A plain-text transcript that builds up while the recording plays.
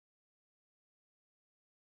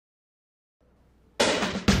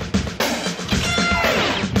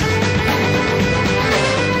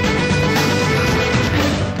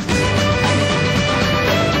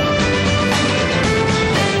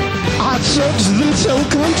the soul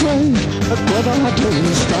country, but I don't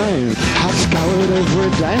understand. I've scoured every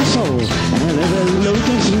dance hall and every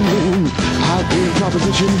location room. I've been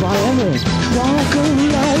propositioned by every walk of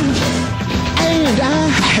life, and I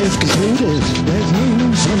have concluded there's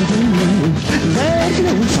no something new. There's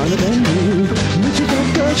no fun than you. Mr.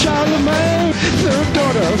 Dakota Charlamaign, the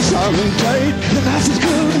daughter of Simon Tate, the fastest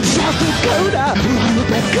girl in South Dakota. I'm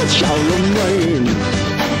Rebecca Charlamaign.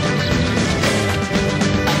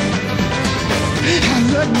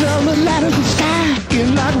 Look down the ladder to the sky, get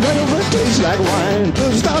like wet over, tastes like wine.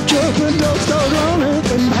 Don't stop jumping, don't stop running,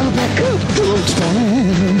 and I'll back up, don't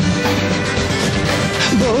stand.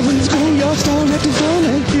 Both in school, y'all start acting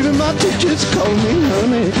funny. Even my teachers call me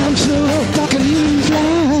honey. I'm so up, I can even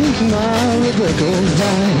fly. My Rebecca's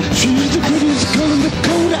fine. She's the prettiest girl in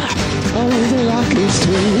Dakota. All the Rockies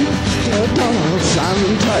too. The daughter of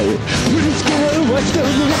Simon Tate. Prettiest girl west of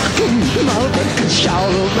the Rockies. My Rebecca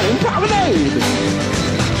Charlamaign promenade.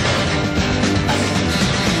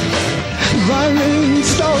 Violins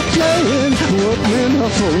start playing, workmen are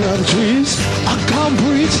falling out of trees. A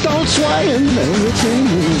concrete starts swaying, everything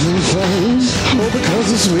moves and falls. Oh, because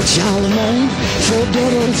the sweet Charlamaign, the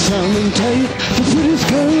daughter of Simon Tate, the prettiest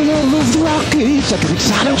girl in all of the Rockies. I get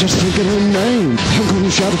excited just thinking her name. I'm gonna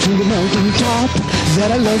shout it from the mountain top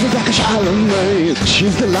that I love Rebecca Charlamaign.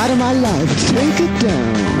 She's the light of my life. Take it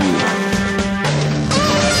down.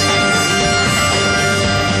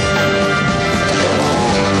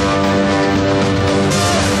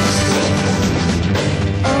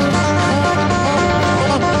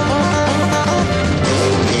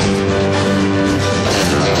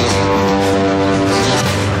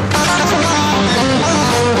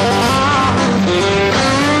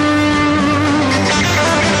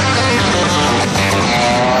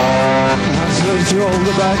 Through all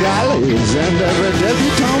the back alleys and every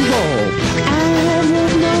debutante ball. I have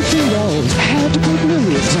worked my feet off, had to put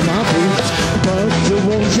millions on my boots. But the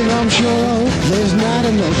one thing I'm sure of, there's not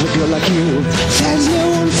another girl like you. There's no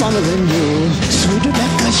one funner than you. Sweet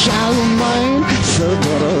Rebecca Charlamaign, the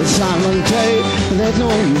daughter of Simon Tate. There's no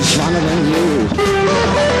one funner than you.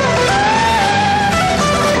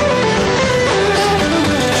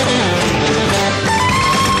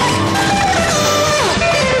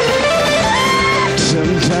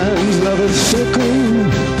 Sometimes love is fickle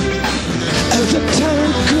as the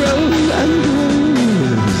time grows and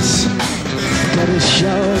grows, but as sure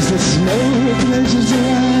as the snow replaces the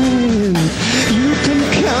rain, you can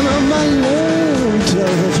count on my love to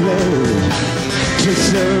overflow, to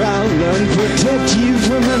surround and protect you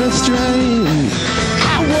from any strain.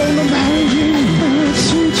 I wanna marry you,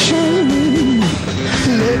 sweet Charlamaign.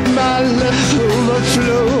 Let my love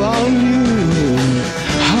overflow on you.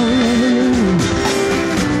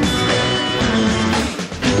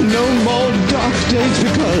 No more dark days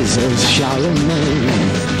because of Charlamaign.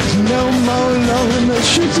 No more loneliness,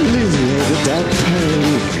 she's alleviated that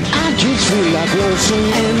pain. I just feel like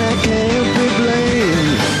waltzing and I can't be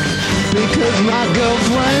blamed, because my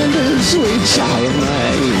girlfriend is sweet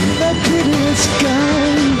Charlamaign, the prettiest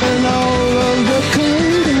guy in all of Dakota.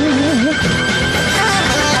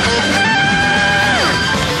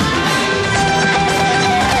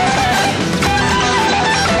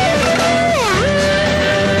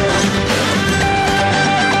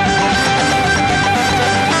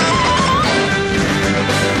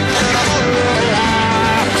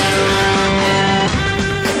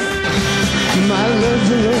 My love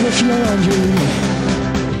will overflow on you,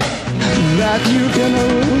 that you can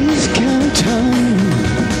always count on.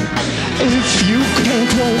 If you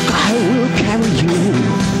can't walk, I will carry you.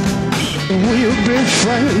 We'll be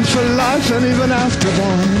friends for life and even after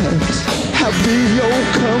that. I'll be your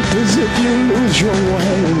compass if you lose your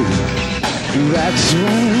way. That's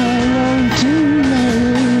why I want to know.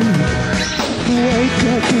 Wake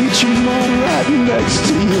up each morning right next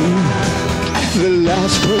to you. The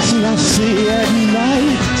last person I see at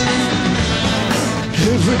night.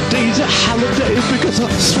 Every day's a holiday because of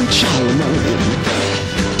sweet Charlamaign.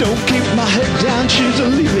 Don't keep my head down, she's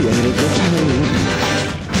alleviated the pain.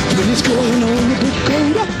 When it's going on the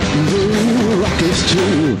Dakota, the Rockies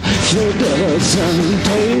too. The daughter of Simon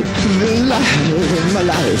Tate, the light of my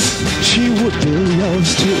life, she would be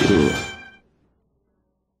yours too.